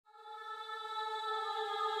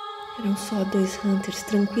Eram só dois hunters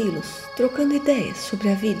tranquilos, trocando ideias sobre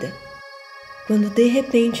a vida, quando de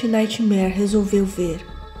repente Nightmare resolveu ver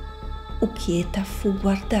o que Etafu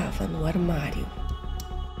guardava no armário.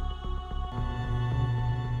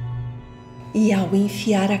 E ao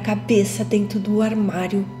enfiar a cabeça dentro do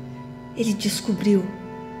armário, ele descobriu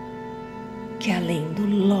que além do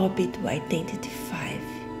lobby do Identity 5,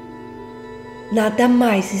 nada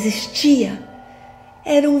mais existia.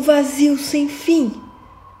 Era um vazio sem fim.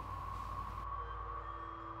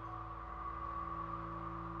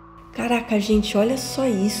 Caraca, gente, olha só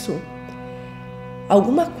isso.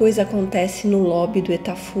 Alguma coisa acontece no lobby do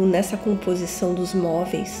Etafu, nessa composição dos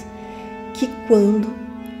móveis, que quando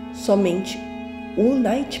somente o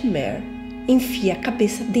Nightmare enfia a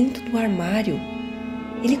cabeça dentro do armário,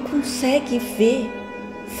 ele consegue ver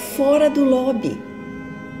fora do lobby.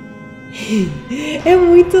 É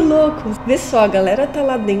muito louco. Vê só, a galera tá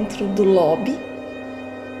lá dentro do lobby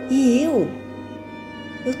e eu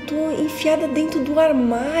tô enfiada dentro do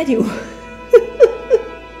armário.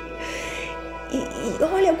 e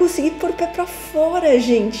olha, eu consegui pôr o pé pra fora,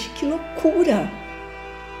 gente. Que loucura.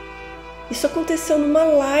 Isso aconteceu numa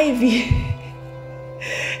live.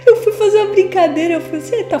 Eu fui fazer uma brincadeira. Eu falei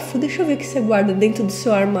assim, Etafu, deixa eu ver o que você guarda dentro do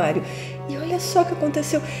seu armário. E olha só o que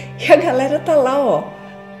aconteceu. E a galera tá lá, ó,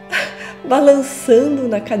 balançando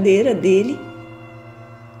na cadeira dele.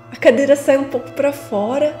 A cadeira sai um pouco pra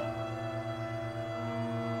fora.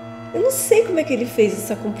 Eu não sei como é que ele fez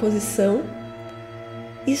essa composição.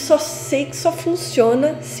 E só sei que só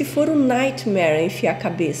funciona se for o Nightmare a enfiar a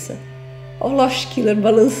cabeça. Olha o Lost Killer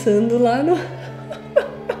balançando lá no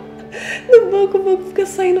banco, o banco fica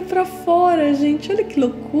saindo pra fora, gente. Olha que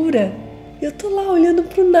loucura. Eu tô lá olhando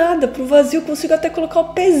pro nada, pro vazio. Consigo até colocar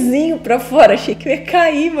o pezinho pra fora. Achei que eu ia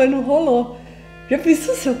cair, mas não rolou. Já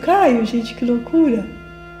pensou se eu caio, gente? Que loucura.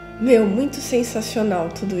 Meu, muito sensacional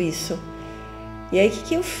tudo isso. E aí, o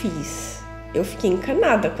que eu fiz? Eu fiquei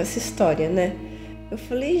encanada com essa história, né? Eu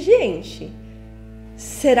falei, gente,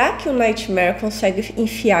 será que o Nightmare consegue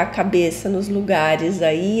enfiar a cabeça nos lugares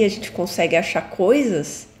aí e a gente consegue achar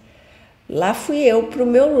coisas? Lá fui eu pro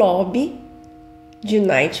meu lobby de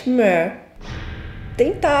Nightmare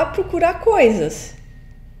tentar procurar coisas.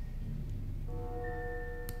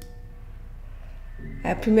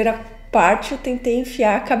 Aí a primeira parte eu tentei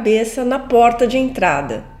enfiar a cabeça na porta de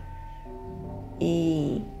entrada.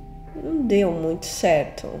 E não deu muito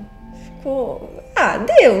certo. Ficou...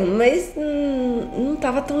 deu, mas não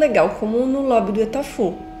tava tão legal como no lobby do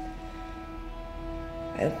Etafu.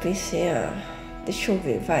 Aí eu pensei, deixa eu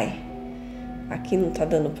ver, vai. Aqui não tá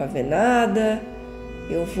dando pra ver nada.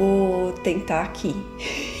 Eu vou tentar aqui.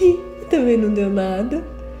 Também não deu nada.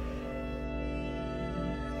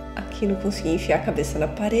 Aqui não consegui enfiar a cabeça na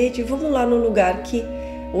parede. Vamos lá no lugar que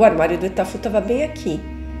o armário do Etafu tava bem aqui.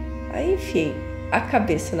 Aí enfiei a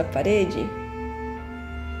cabeça na parede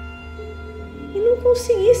e não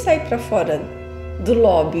consegui sair pra fora do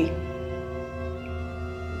lobby.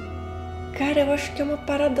 Cara, eu acho que é uma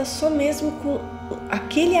parada só mesmo com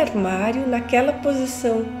aquele armário naquela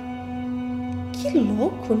posição. Que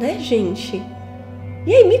louco, né, gente?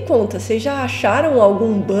 E aí, me conta, vocês já acharam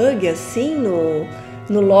algum bug assim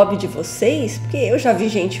no lobby de vocês? Porque eu já vi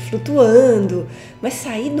gente flutuando, mas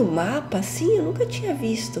sair do mapa assim eu nunca tinha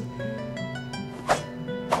visto.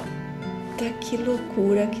 Tá, que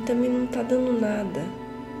loucura, aqui também não tá dando nada.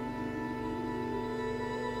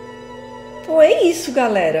 Pô, é isso,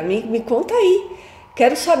 galera, me conta aí.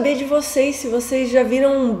 Quero saber de vocês, se vocês já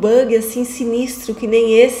viram um bug assim sinistro que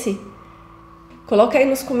nem esse. Coloca aí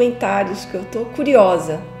nos comentários que eu tô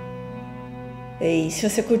curiosa. E se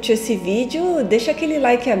você curtiu esse vídeo, deixa aquele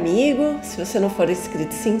like amigo. Se você não for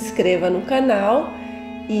inscrito, se inscreva no canal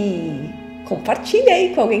e compartilha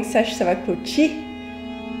aí com alguém que você acha que você vai curtir.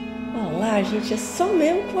 Olha lá, gente, é só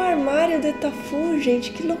mesmo com o armário do Etafu,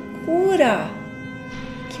 gente, que loucura!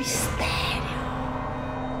 Que mistério!